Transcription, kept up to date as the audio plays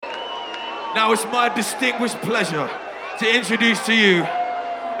Now it's my distinguished pleasure to introduce to you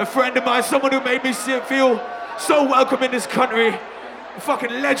a friend of mine, someone who made me feel so welcome in this country, a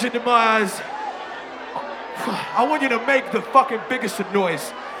fucking legend in my eyes. I want you to make the fucking biggest of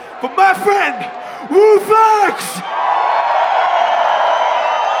noise for my friend, Wu-Fax!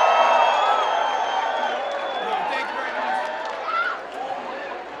 Thank you very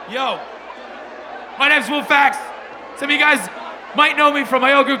much. Yo, my name's Wu-Fax. Some of you guys might know me from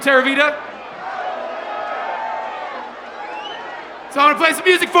my old group, Terra Vita. So I'm gonna play some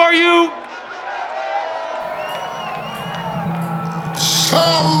music for you.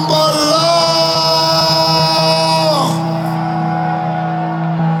 Shambhala.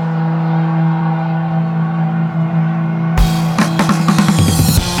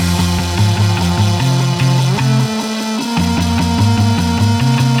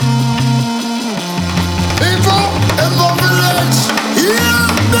 People in the village, hear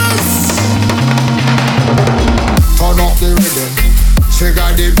this. Turn up the rhythm.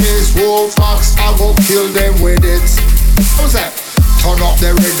 Trigger the bass, Wu-Fax, I go kill them with it. What's that? Turn up the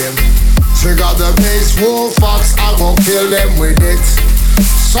rhythm. Trigger the bass, Wu-Fax, I go kill them with it.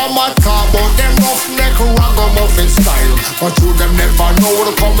 Some a talk about them roughneck ragamuffin style, but you them never know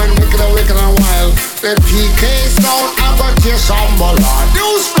the coming wicked and wild. The PK sound, I got your Shambhala.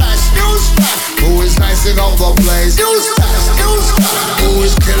 Newsflash, newsflash. Who is nicing up the place? Newsflash, newsflash. Who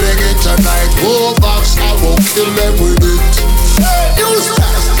is killing it tonight? Wu-Fax, I will kill them with it.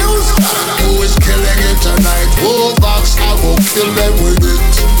 Newsflash, newsflash. Who is killing it tonight? Wu-Fax, I will kill them with it.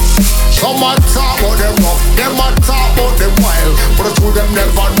 Some a talk about them rough, them a talk about them wild, but the two them never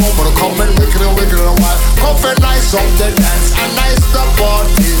know, but they come and wicked and wild. Come nice up the dance and nice the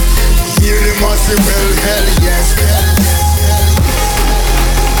party. Hear the mercy, well, hell yes, hell yes.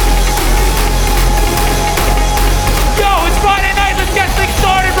 Yo, it's Friday night. Let's get things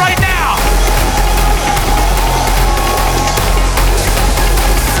started right now.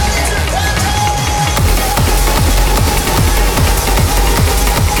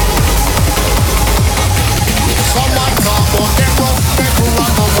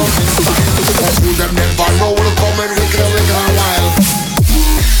 Them never know will come and wicked and wild.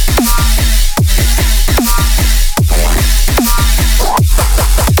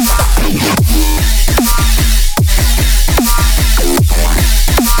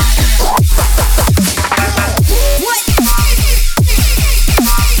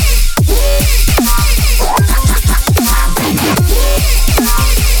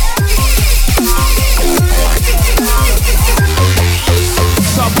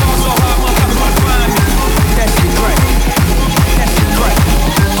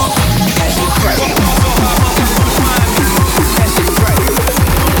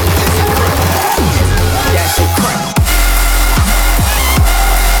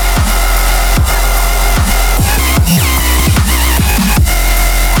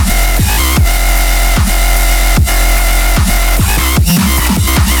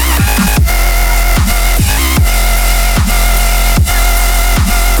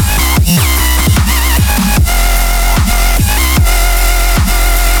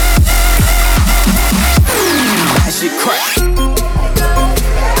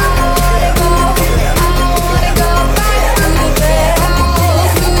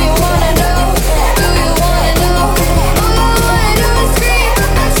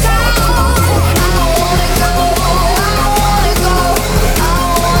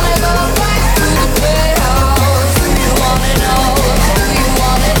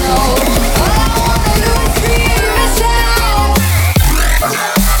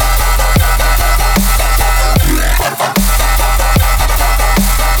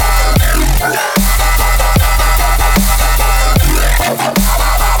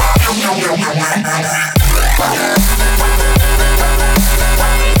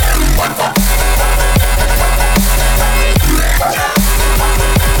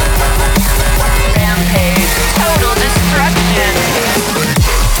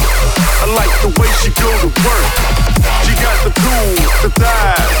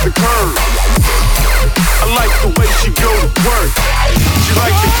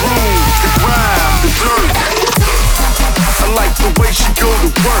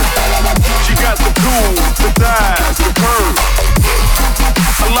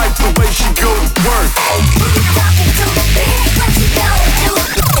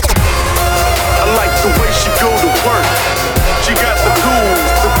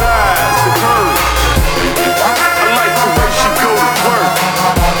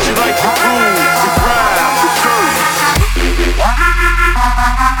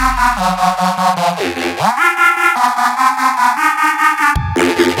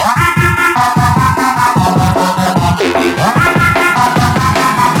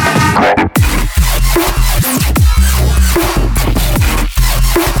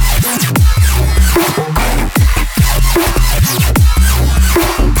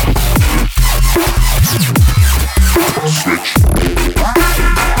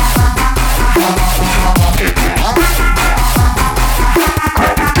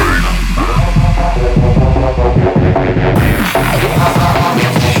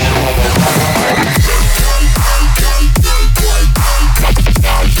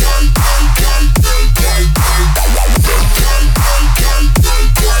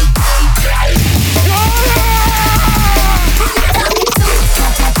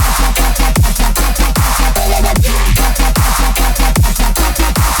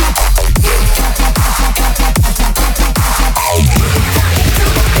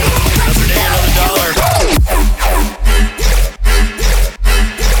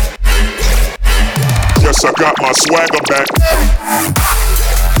 I got my swagger back.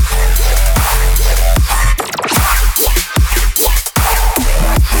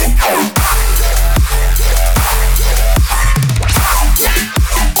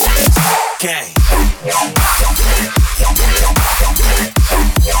 Okay.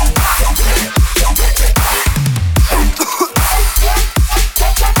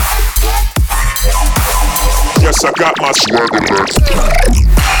 Yes, I got my swagger back.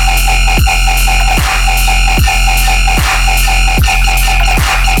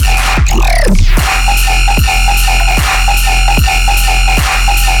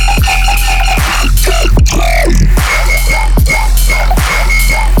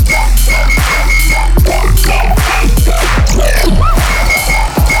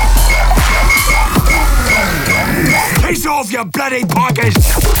 Piss off, you bloody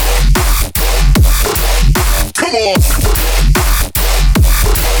pockets! Come on.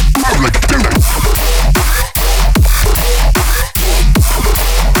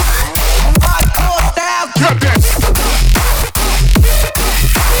 Get that.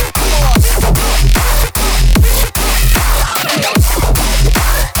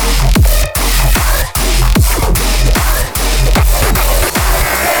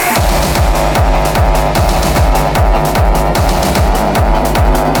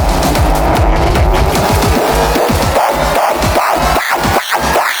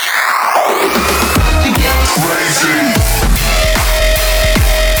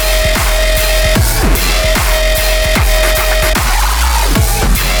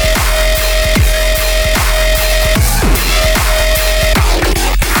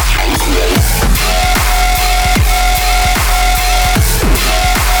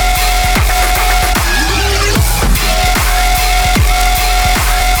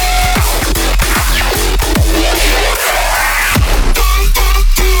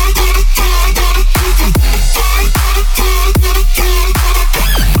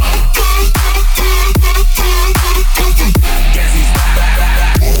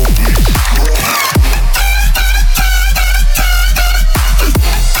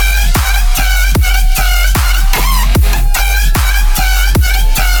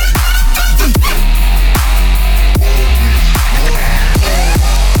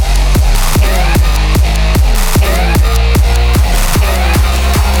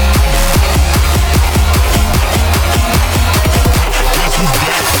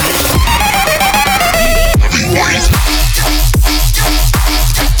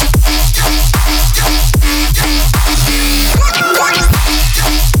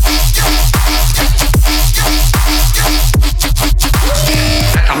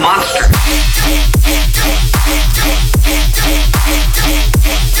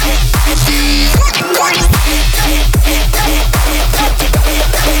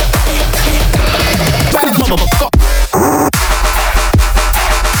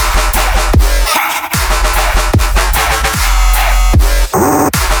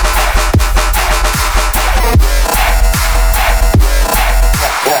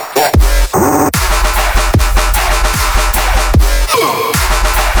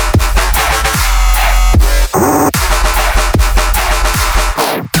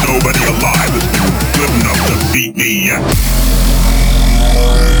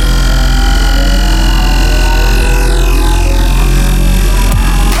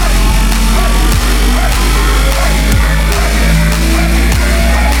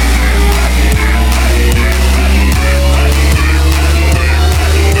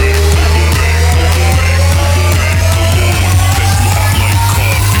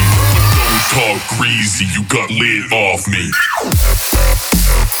 Greasy, you got lid off me.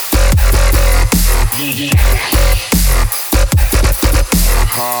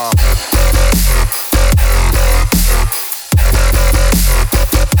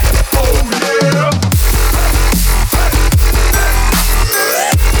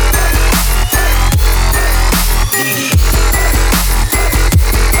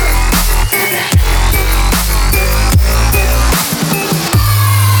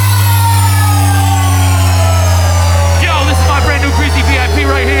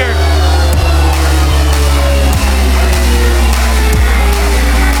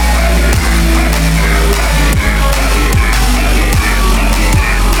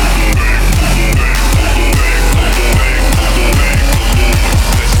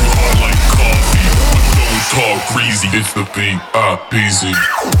 It's the B-I-B-Z.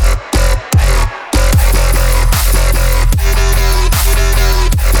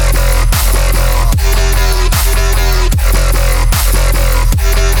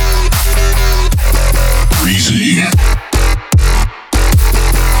 Breezy.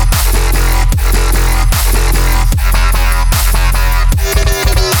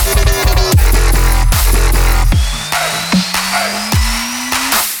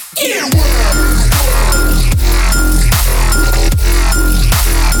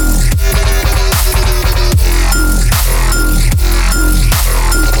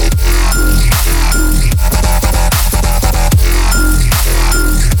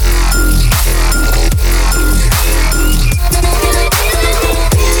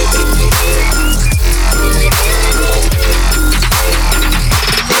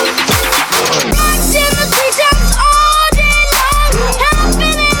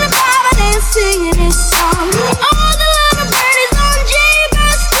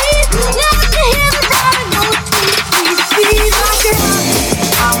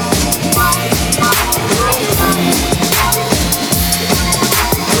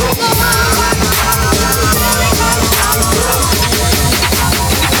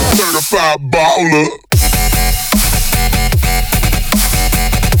 5 baller.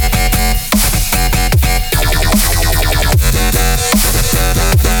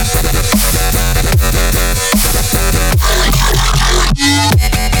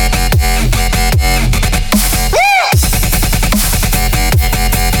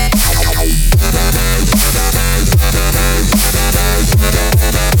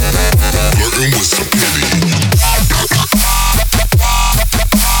 Flirting with some pity.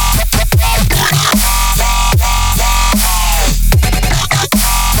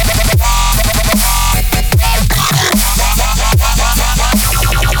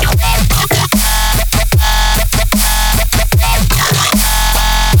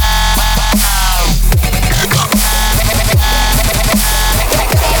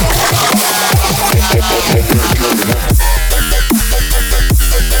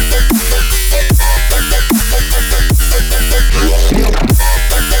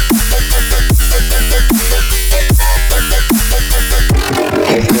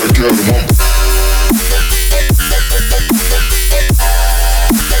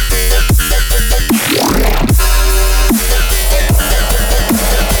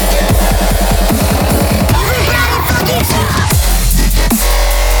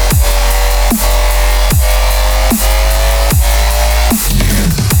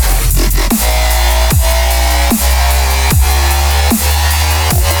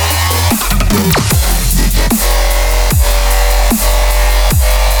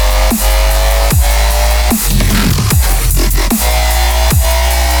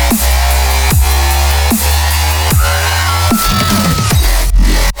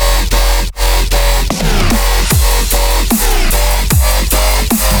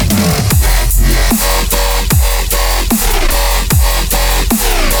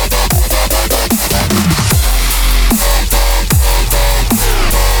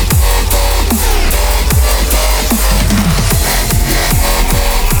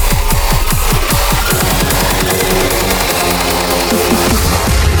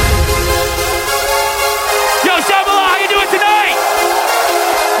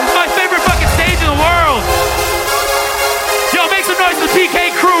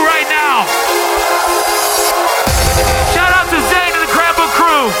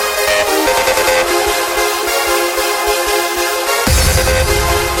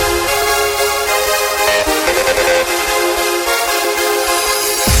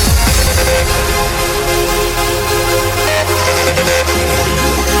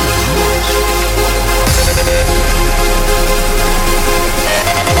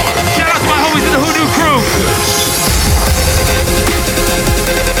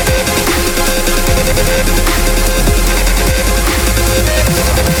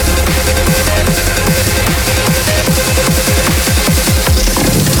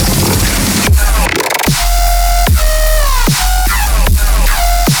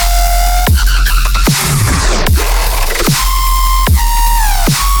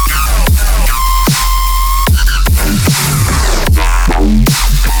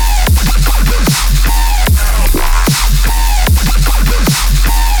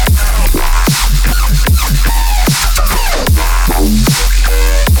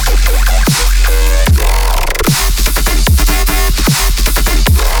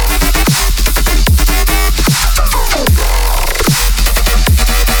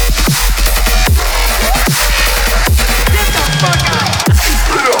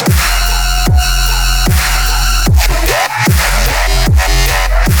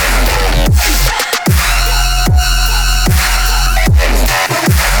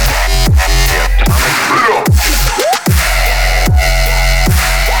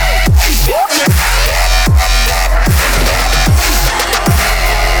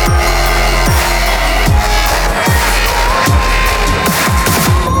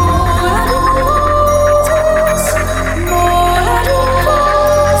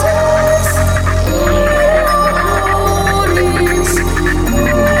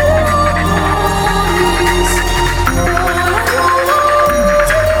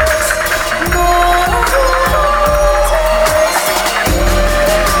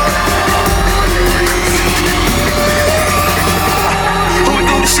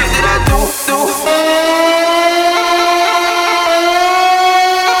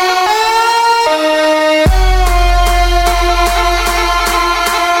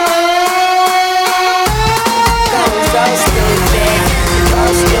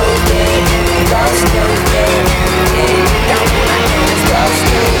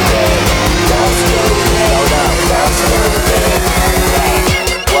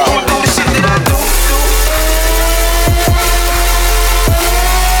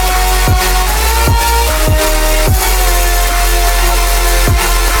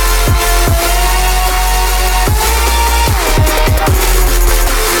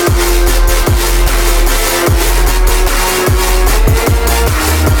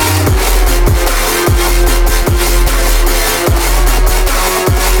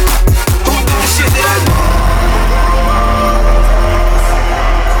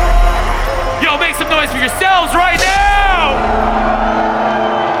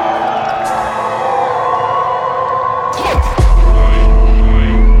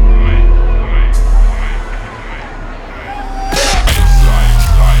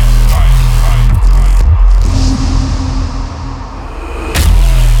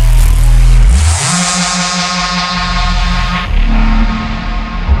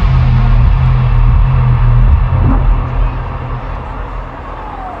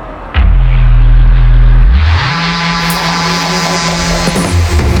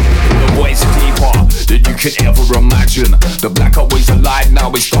 could ever imagine. The black always alive,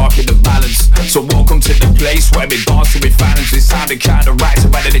 now it's dark in the balance. So welcome to the place where we dancing with phantoms. It sounded kinda right, so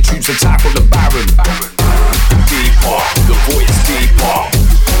why did the troops attack on the Baron? Deeper, the voice deeper.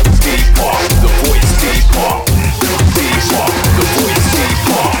 Deeper, the voice deeper. Deeper, the voice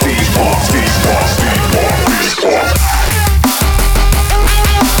deeper. Deeper, deeper, deeper, deeper.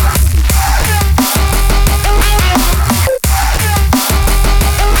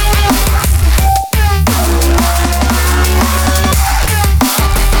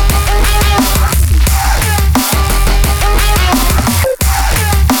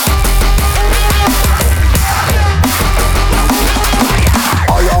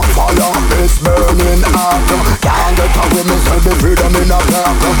 Can't get away, me say the freedom in a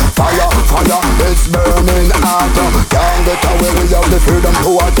black. Fire, fire, it's burning hot. Can't get away, we have the freedom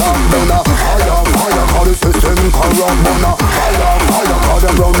to attack. Fire, fire, cause the system corrupt. Fire, fire, cause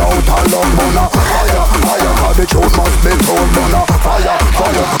them run out of luck. Fire, fire, cause the truth must be told. Fire,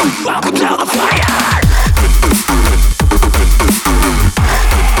 fire. Welcome to the fire.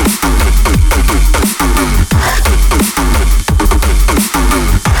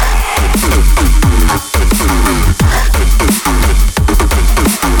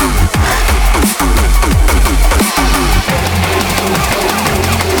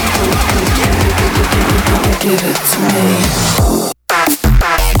 Give it to me.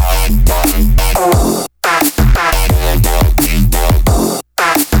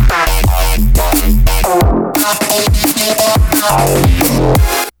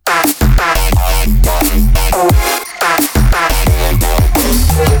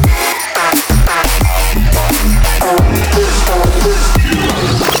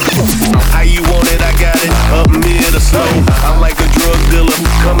 How you want it, I got it, up mid or slow. I'm like a drug dealer,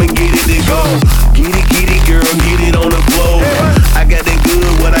 come and get it and go. Get it, girl, get it on the floor. I got that good,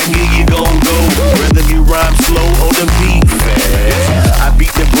 what I get, you gon' go. Rather you rhyme slow on the beat fast. I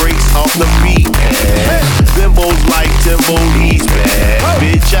beat the brakes off the beat pad. Bimbos like Timbo, he's bad.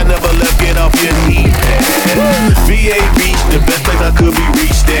 Bitch, I never left, get off your knee pad. VA Beach, the best place I could be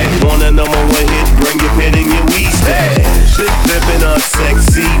reached at. Want a number one hit, bring your pen and your weed stash. Shit flippin' up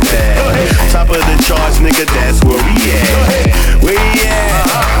sexy bad. Top of the charts, nigga, that's where we at. Where we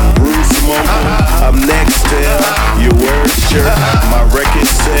at? Bruce Smoker, I'm next to your word shirt. My record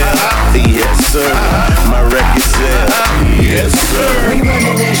sell, yes sir. My record sell, yes sir. We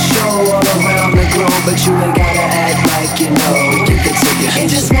running this show all around the globe, but you ain't gotta act like you know. Give it to you. It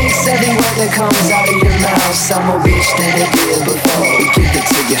just makes every word that comes out of your mouth sound more rich than it did before. Give it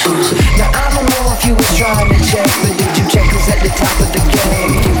to you. Now I don't know if you was trying to check, but did you check us at the top of the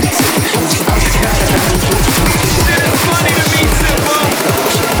game? Give it to you. It's funny to me, Simple.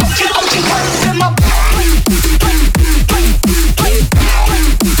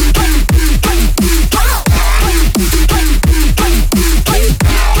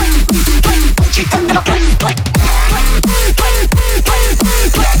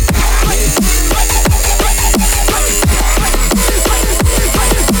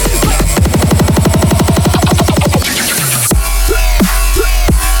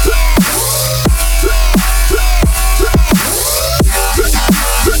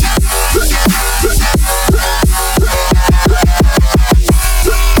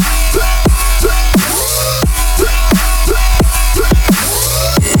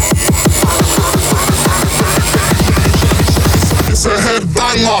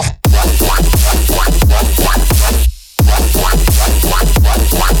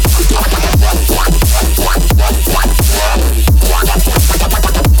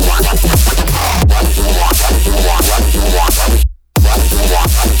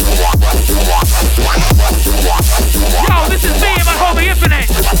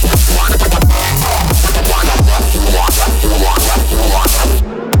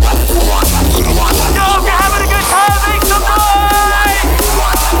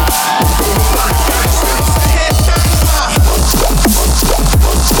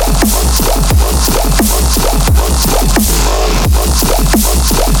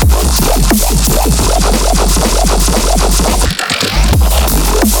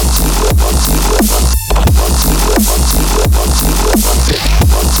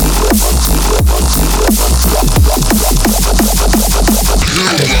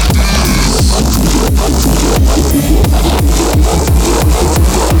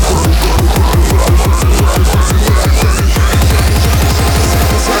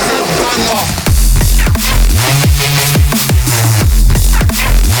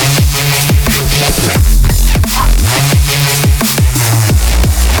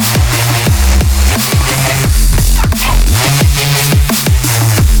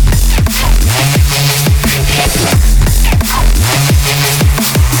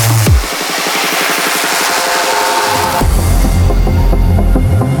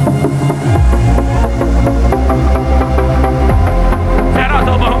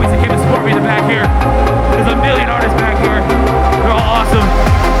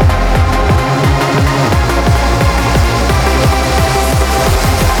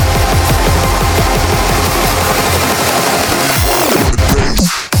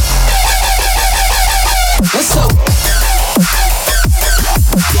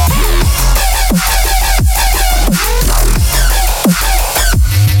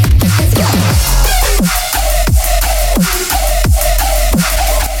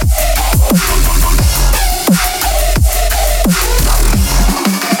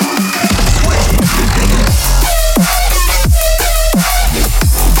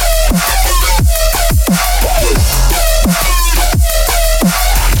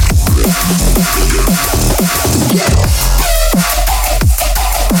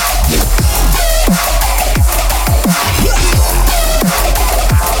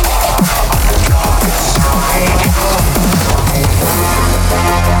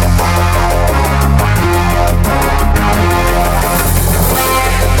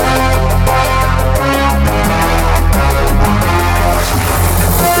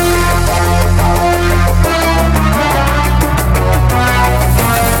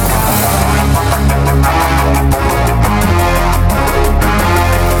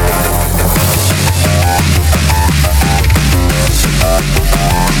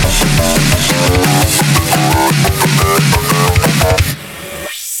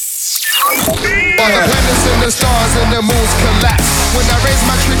 While the planets and the stars and the moons collapse. When I raise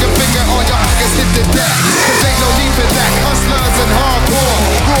my trigger finger on your eyes, hit the deck. Cause ain't no need for that. Hustlers and hardcore.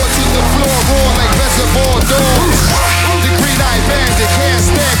 Roar to the floor, roar like reservoir dogs. The green-eyed bandit can't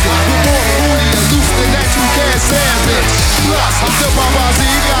stand it. We're more fruity and loose than that, you can't stand it. Plus, the Babazi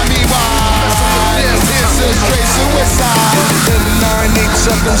got me wild. This is straight suicide. 9, 8,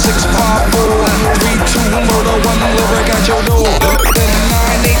 7, 6, 5, 4, 3, 2, murder, 1 lyric at your door. 9,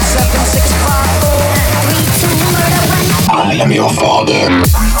 8, 7, 6, 5, 4, 3, 2, murder, 1. I am your father.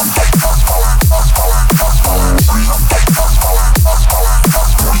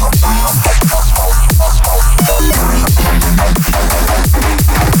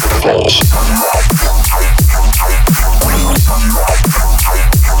 False.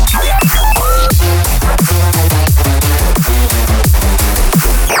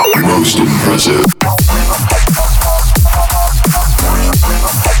 Most impressive.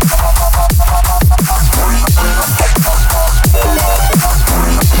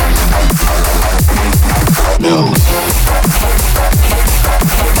 No.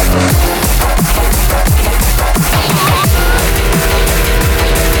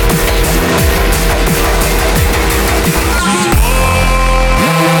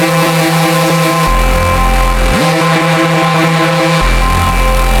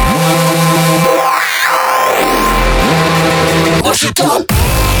 What's it done?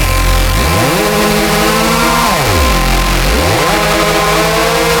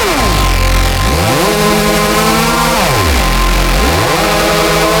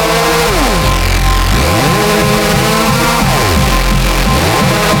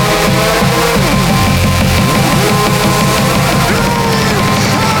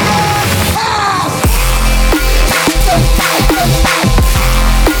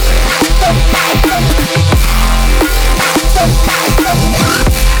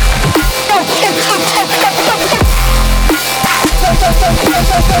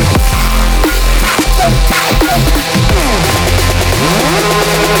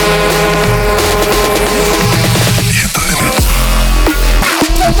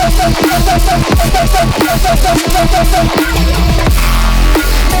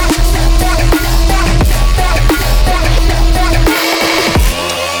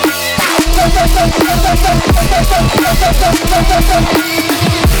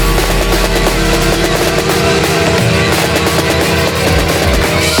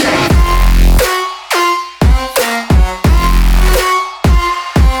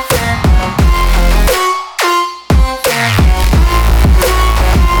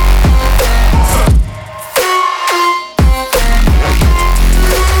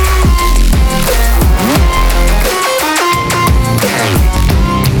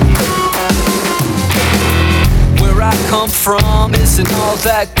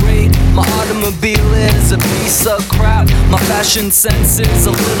 That great, my automobile is a piece of crap. My fashion sense is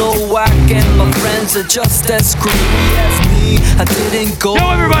a little whack, and my friends are just as screwy as me. I didn't go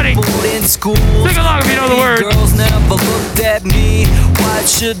everybody, in school. Sing along if you know the words. Girls never looked at me. Why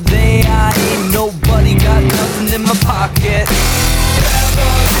should they? I ain't nobody, got nothing in my pocket.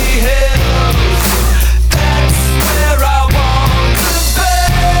 Beverly Hills, that's where I want to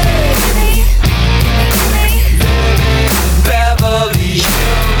be. Beverly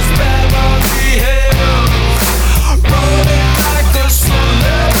Hills, Beverly Hills, rolling like a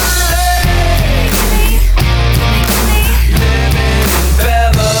celebrity. Living in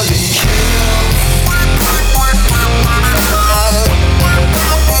Beverly Hills.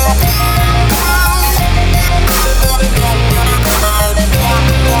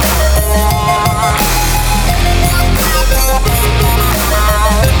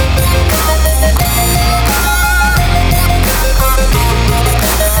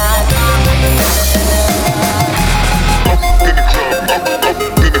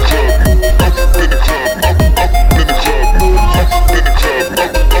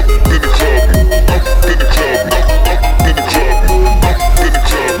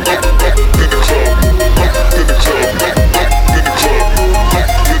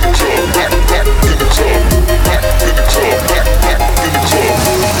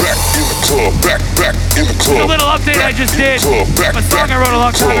 A little update I just did. A song I wrote a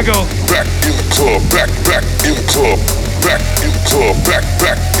long time ago. Back in the club, back in the club, back in the club, back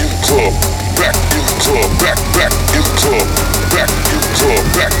in the club, back in the club, back in the club, back in the club,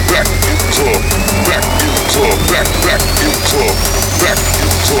 back in the club, back in the club, back in the club, back in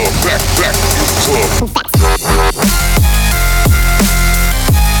the club, back in the club.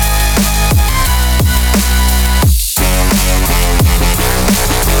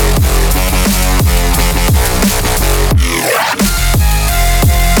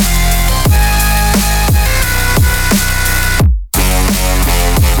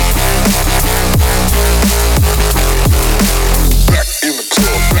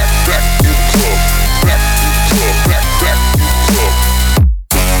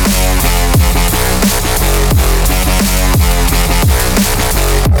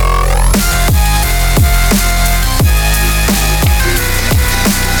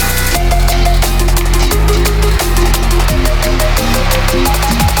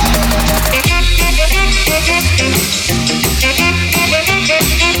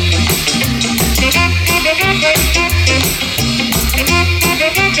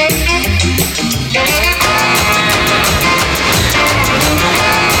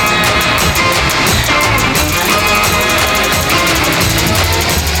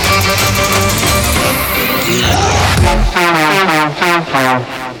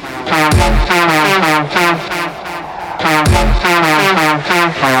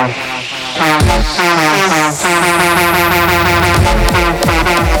 I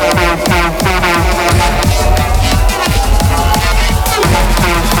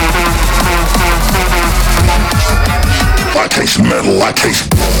taste metal, I taste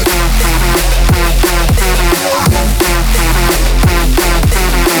blood.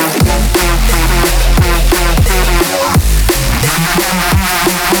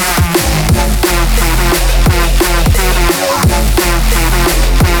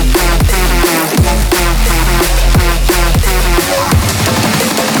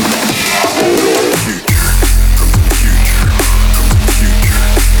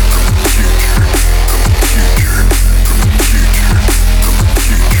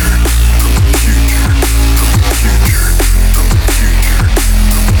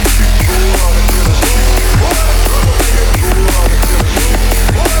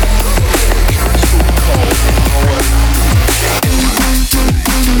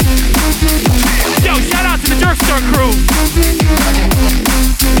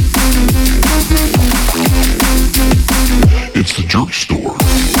 It's the Jerk Store.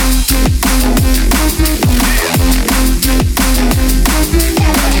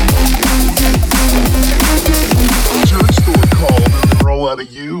 Jerk Store called and they roll out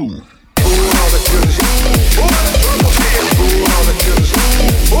of you.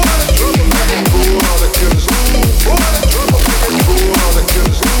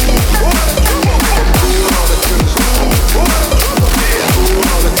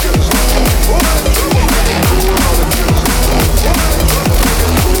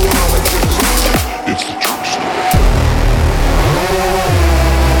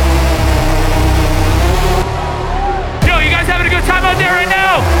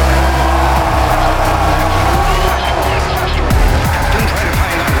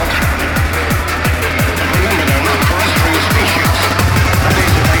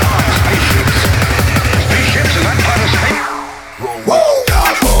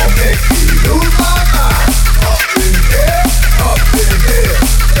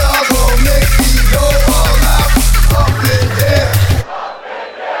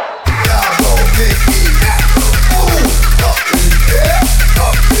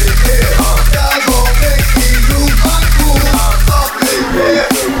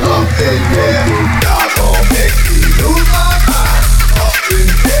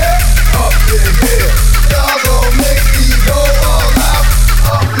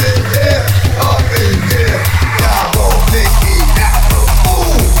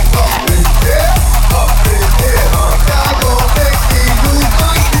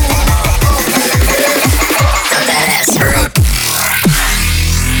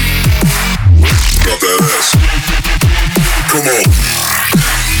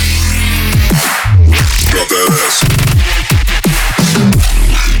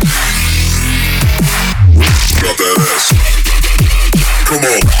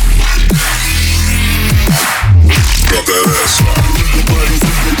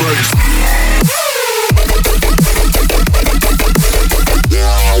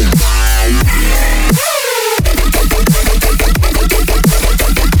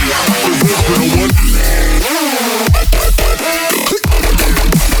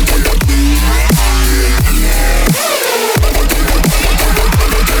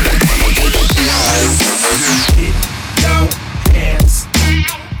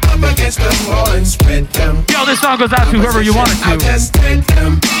 Goes out to whoever you want it to. Just take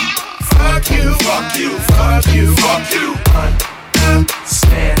them. Fuck you, fuck you, fuck you, fuck you.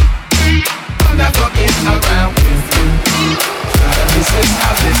 Understand? I'm not fucking around with you. Try to listen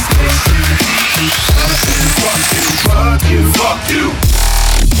how this is. Fuck you, fuck you, fuck you.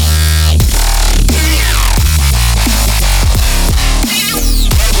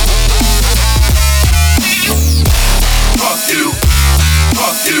 Fuck you,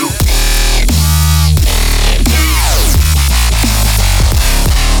 fuck you.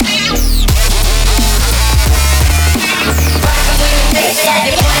 Yeah.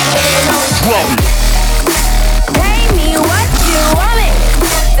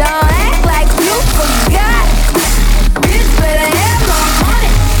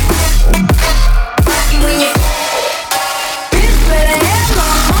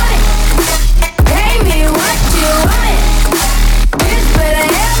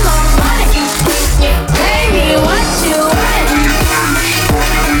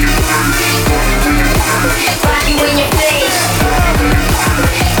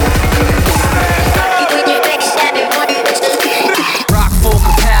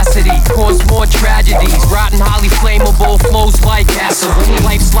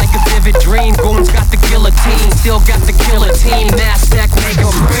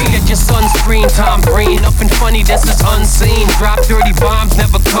 money, this is unseen. Drop dirty bombs,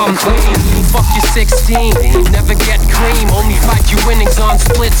 never come clean. Fuck your 16, never get cream. Only fight your winnings on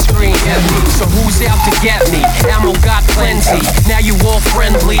split screen. So who's out to get me? Ammo got plenty. Now you all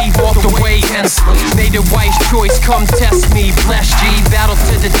friendly, walked away tensely. Made a wise choice, come test me. Bless G, battle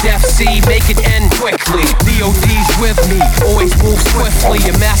to the death sea. Make it end quickly. DOD's with me, always move swiftly.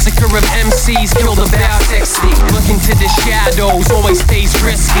 A massacre of MCs killed about 60. Looking to the shadows, always stays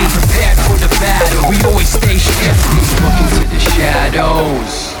risky. Prepared for the battle, we always stay shifty. Looking to the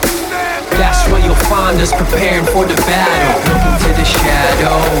shadows, that's where you'll find us preparing for the battle. Looking to the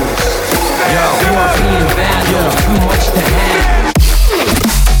shadows, yo, European battle, too much to handle.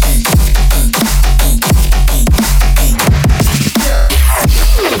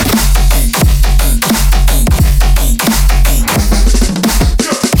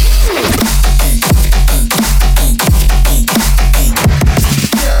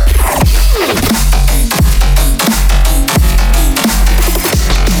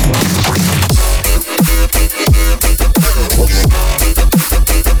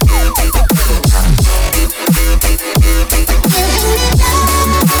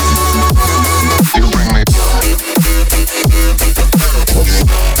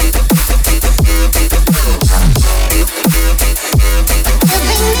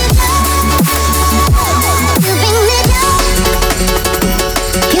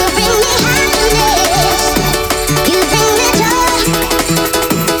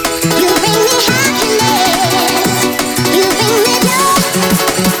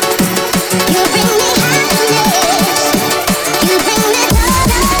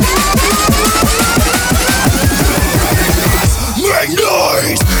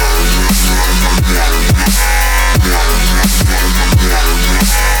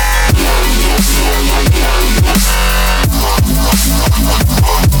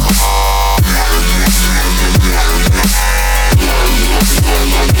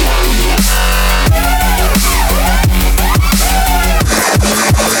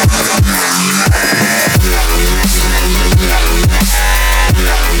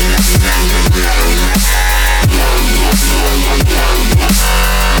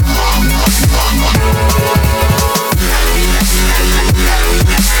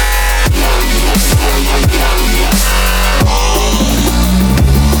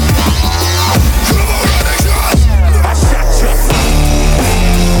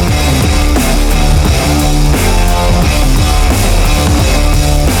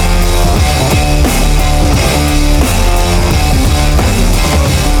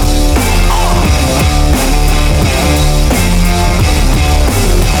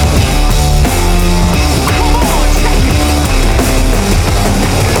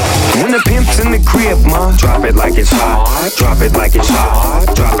 Drop it like it's hot. Drop it like it's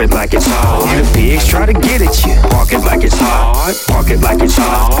hot. Drop it like it's hot. The pigs try to get at you. Park it like it's hot. Park it like it's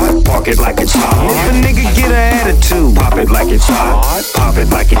hot. Park it like it's hot. If a nigga get an attitude, pop it like it's hot. Pop it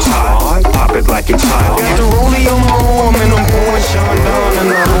like it's hot. Pop it like it's hot. Got the rollie on my arm and I'm pouring Sean down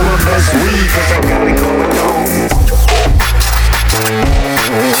and I hold my best weed 'cause I got it going on.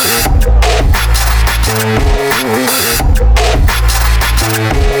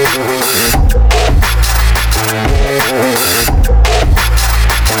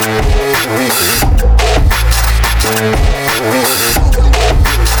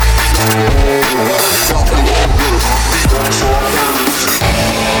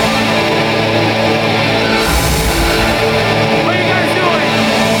 What are you guys doing?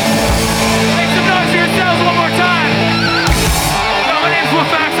 Make some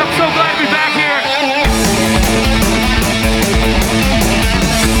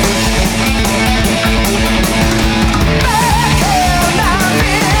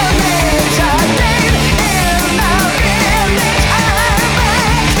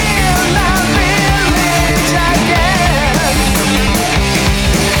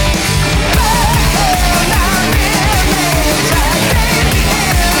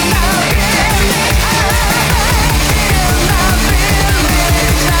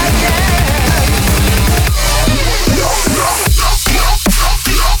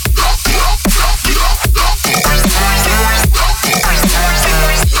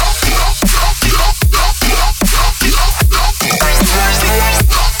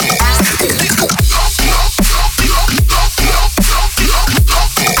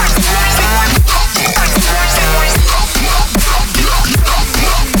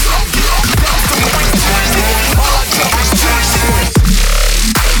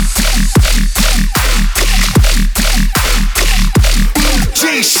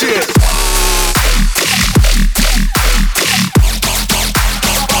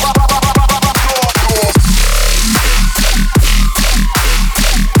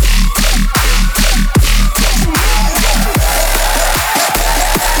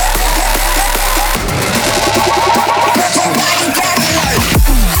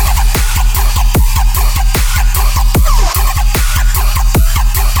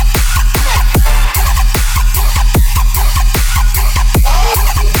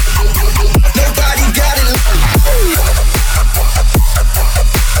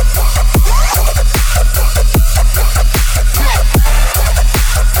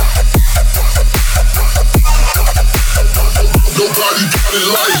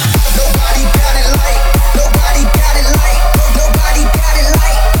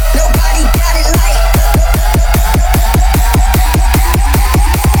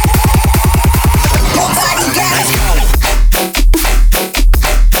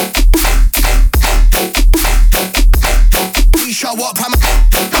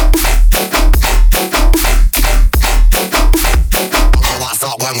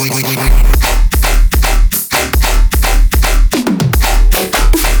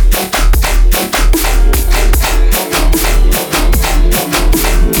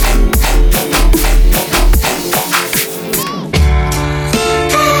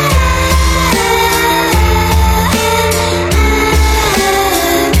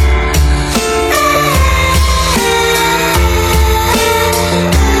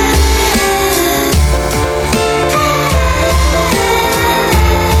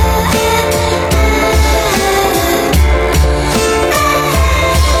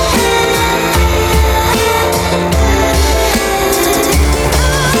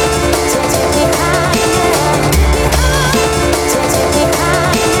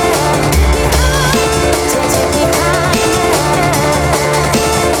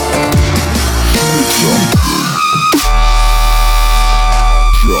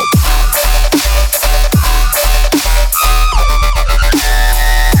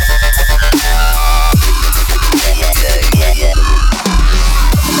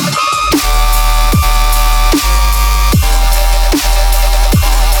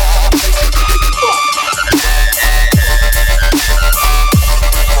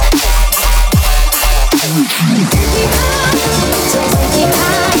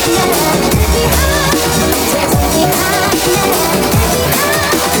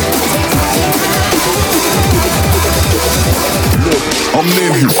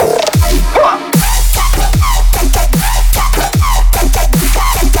name hip hop.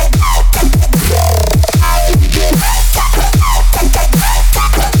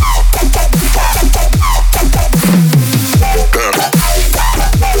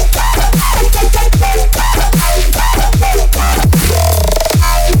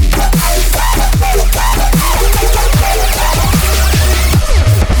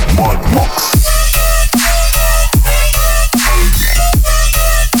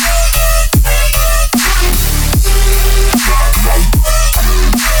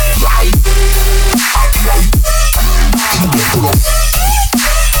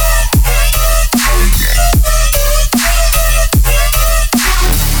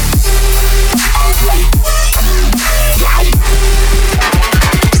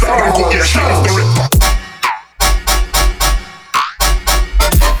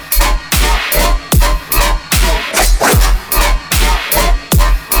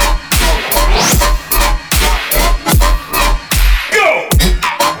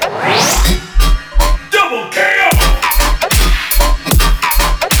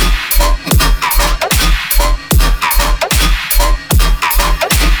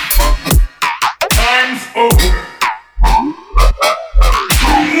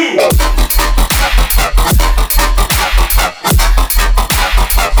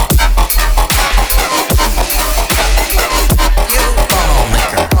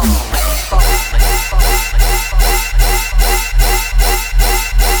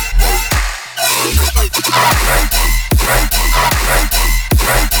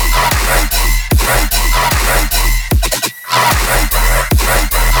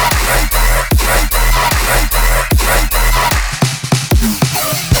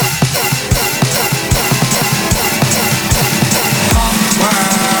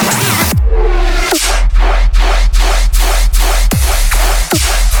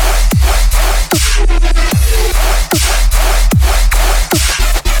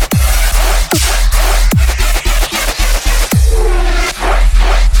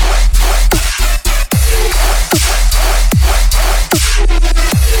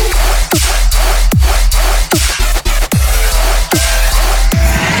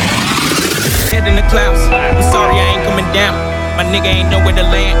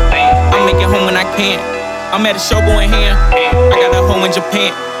 I'm at a show going ham. I got her home in Japan.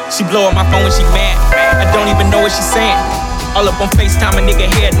 She blow up my phone when she mad. I don't even know what she's saying. All up on FaceTime, a nigga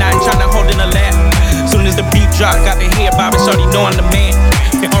head nodding, tryna hold in a lap. Soon as the beat drop, got the head bobbing, shorty know I'm the man.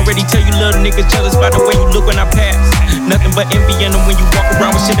 Can already tell you little niggas jealous by the way you look when I pass. Nothing but envy in them when you walk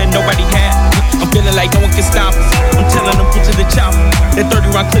around with shit that nobody has. I'm feeling like no one can stop us. I'm telling them put to the chopper. That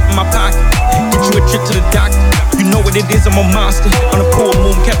 30 round clip in my pocket. Get you a trip to the doctor. You know what it is, I'm a monster. On a full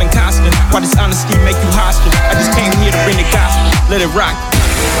moon, Kevin Costner. Why this honesty make you hostile? I just came here to bring the gospel. Let it rock.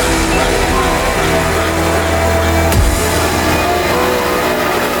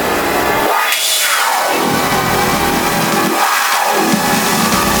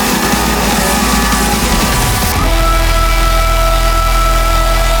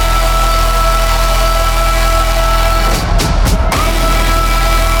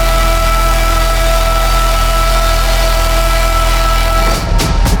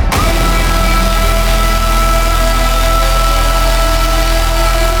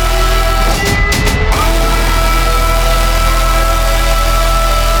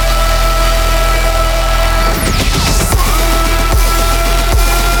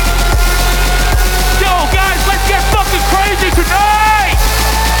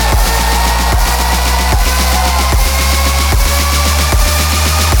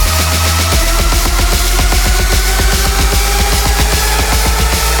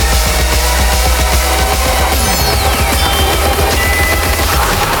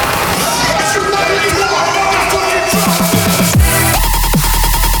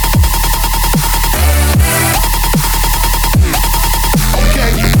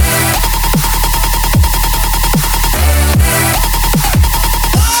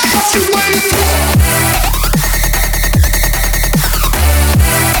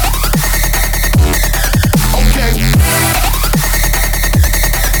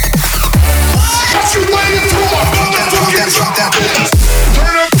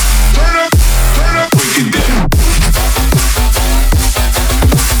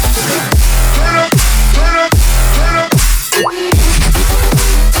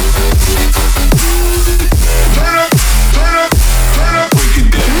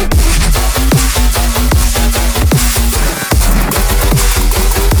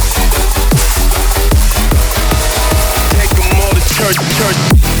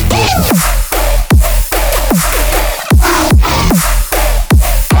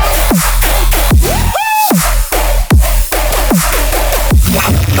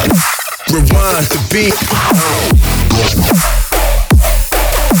 beat.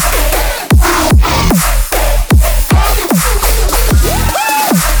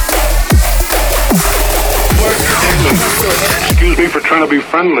 Excuse me for trying to be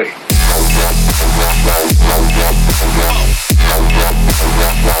friendly.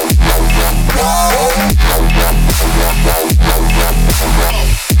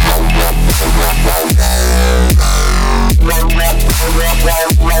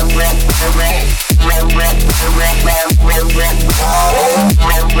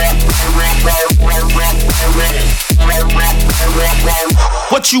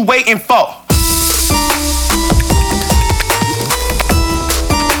 What you waiting for?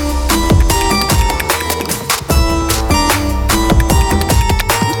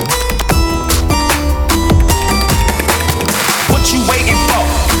 What you waiting for?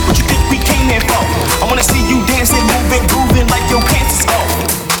 What you think we came here for? I wanna see you dancing, moving, grooving like your pants is off.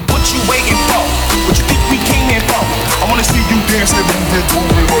 What you waiting for? What you think we came here for? I wanna see you dancing, moving,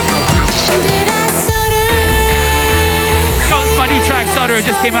 grooving like your pants is off. Yo, this is my new track, Stutter. It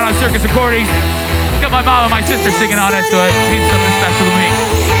just came out on Circus Recordings. Got my mom and my sister singing on it, so it means something special to me.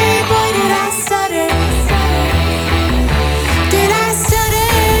 Hey boy, did I stutter? Did I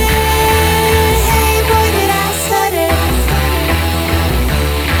stutter? Hey boy, did I stutter?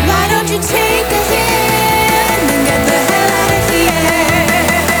 Why don't you take a hit and get the hell out of here?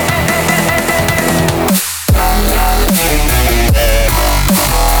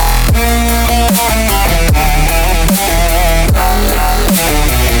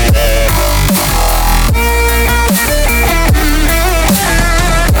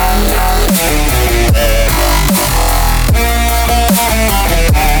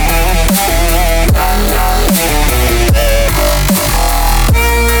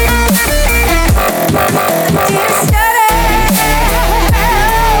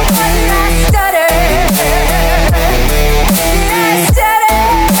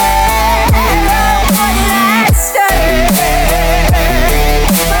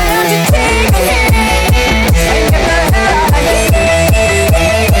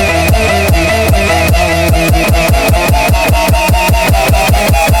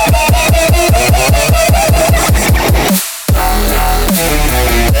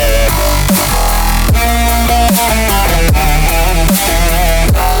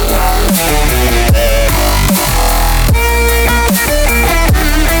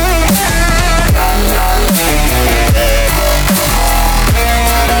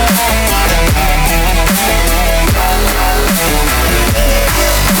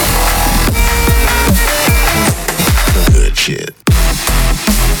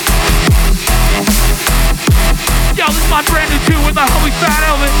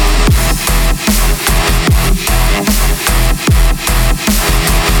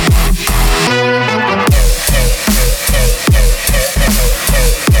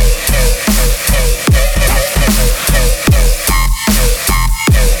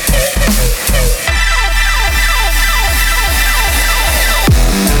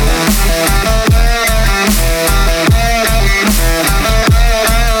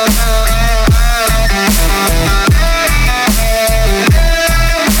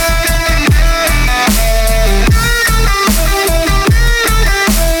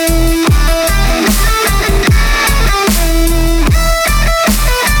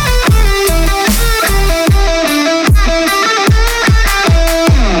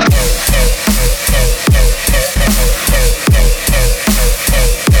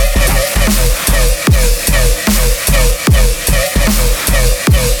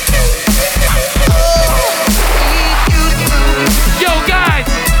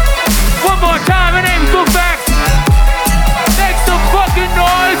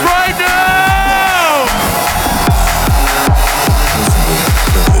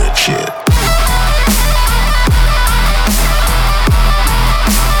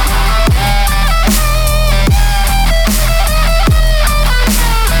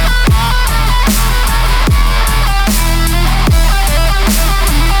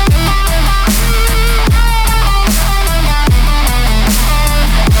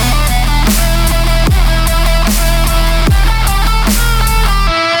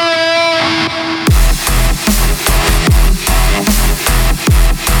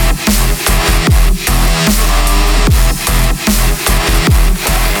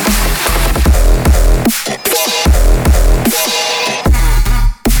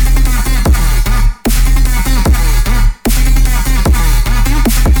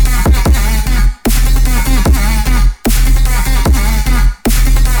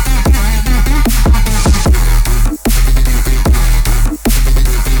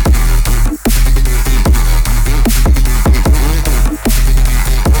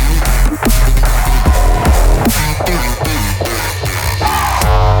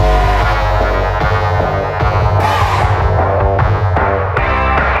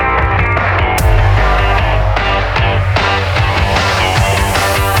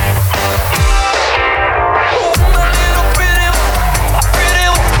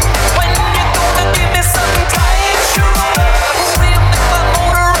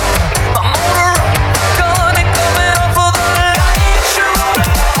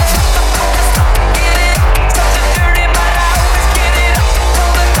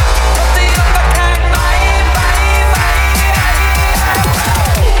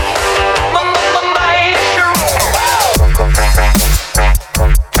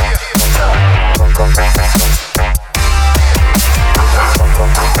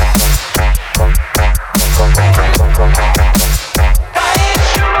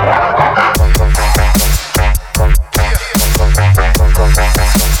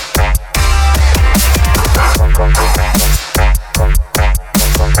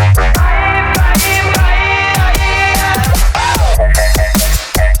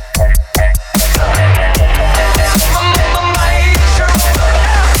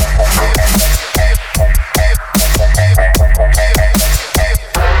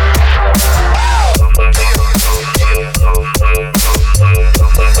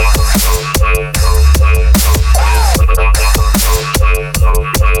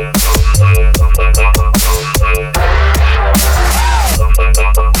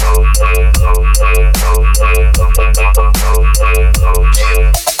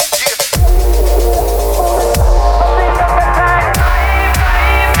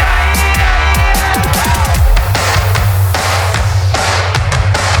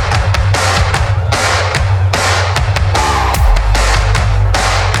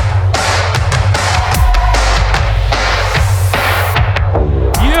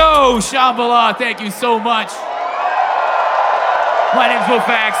 Yo, Shambhala, thank you so much. My name's Will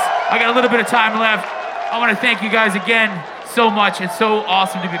Fax. I got a little bit of time left. I want to thank you guys again so much. It's so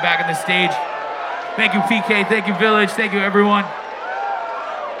awesome to be back on this stage. Thank you, PK. Thank you, Village. Thank you, everyone.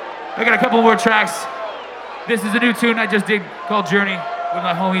 I got a couple more tracks. This is a new tune I just did called Journey with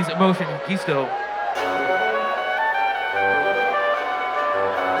my homies Emotion and Kisto.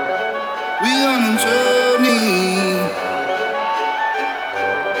 We on a journey.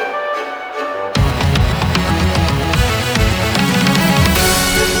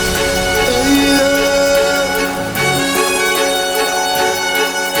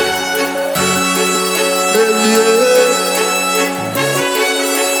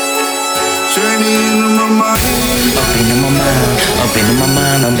 Up into my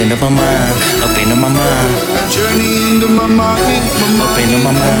mind, up into my mind, up into my mind. Journey into my mind, up into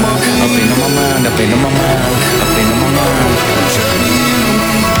my mind, up into my mind, up into my mind, up into my mind. Journey into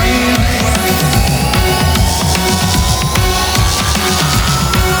my mind.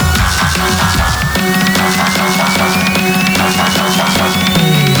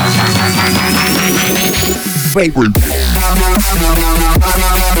 Favorite.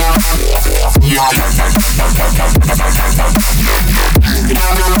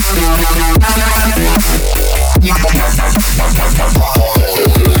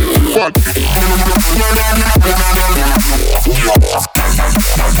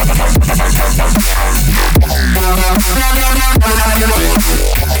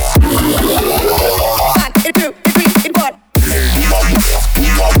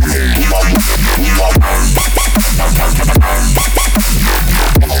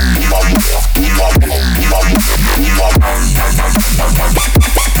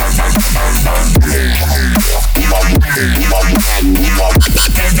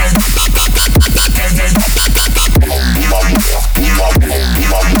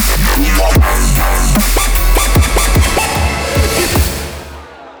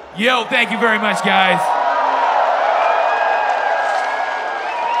 Yo, thank you very much, guys.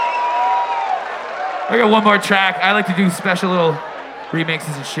 I got one more track. I like to do special little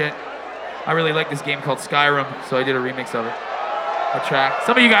remixes and shit. I really like this game called Skyrim, so I did a remix of it. A track.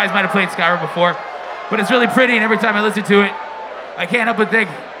 Some of you guys might have played Skyrim before, but it's really pretty, and every time I listen to it, I can't help but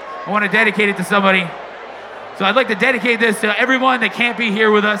think I want to dedicate it to somebody. So I'd like to dedicate this to everyone that can't be here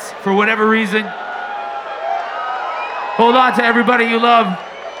with us for whatever reason. Hold on to everybody you love,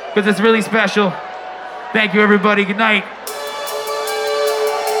 because it's really special. Thank you, everybody. Good night.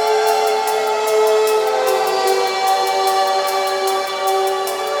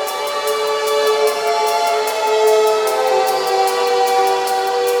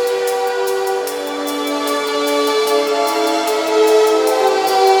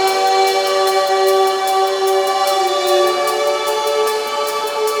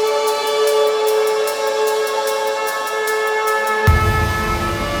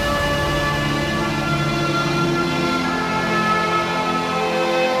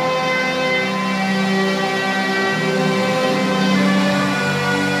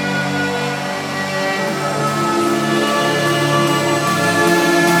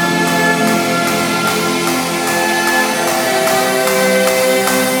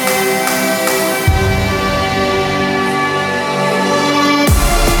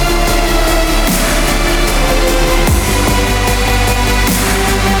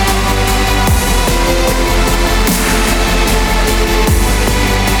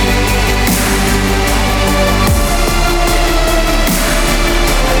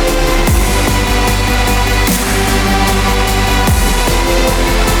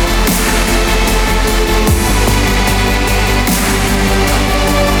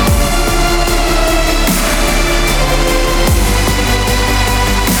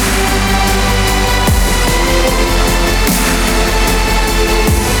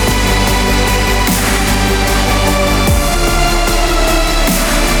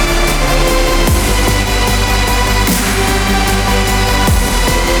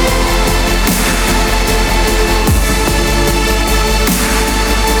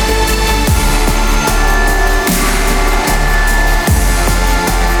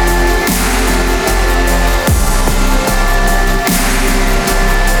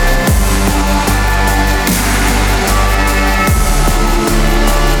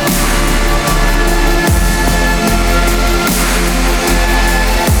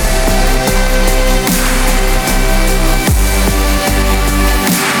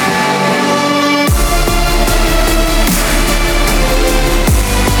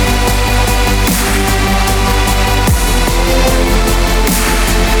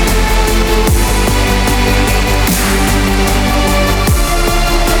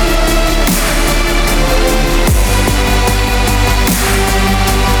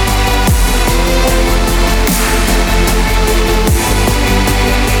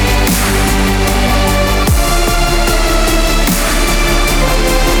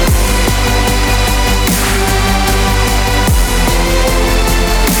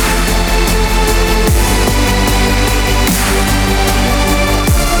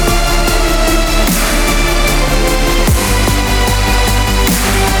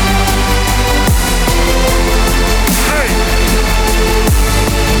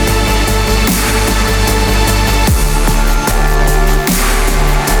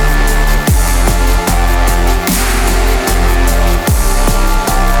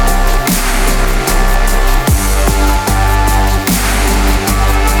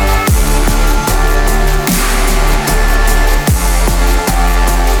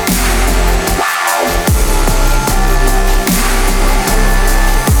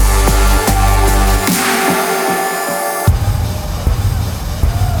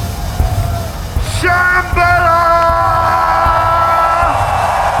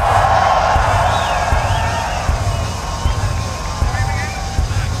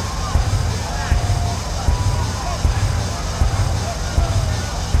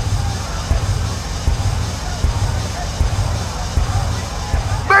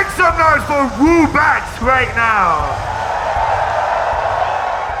 noise for Woo Bats right now.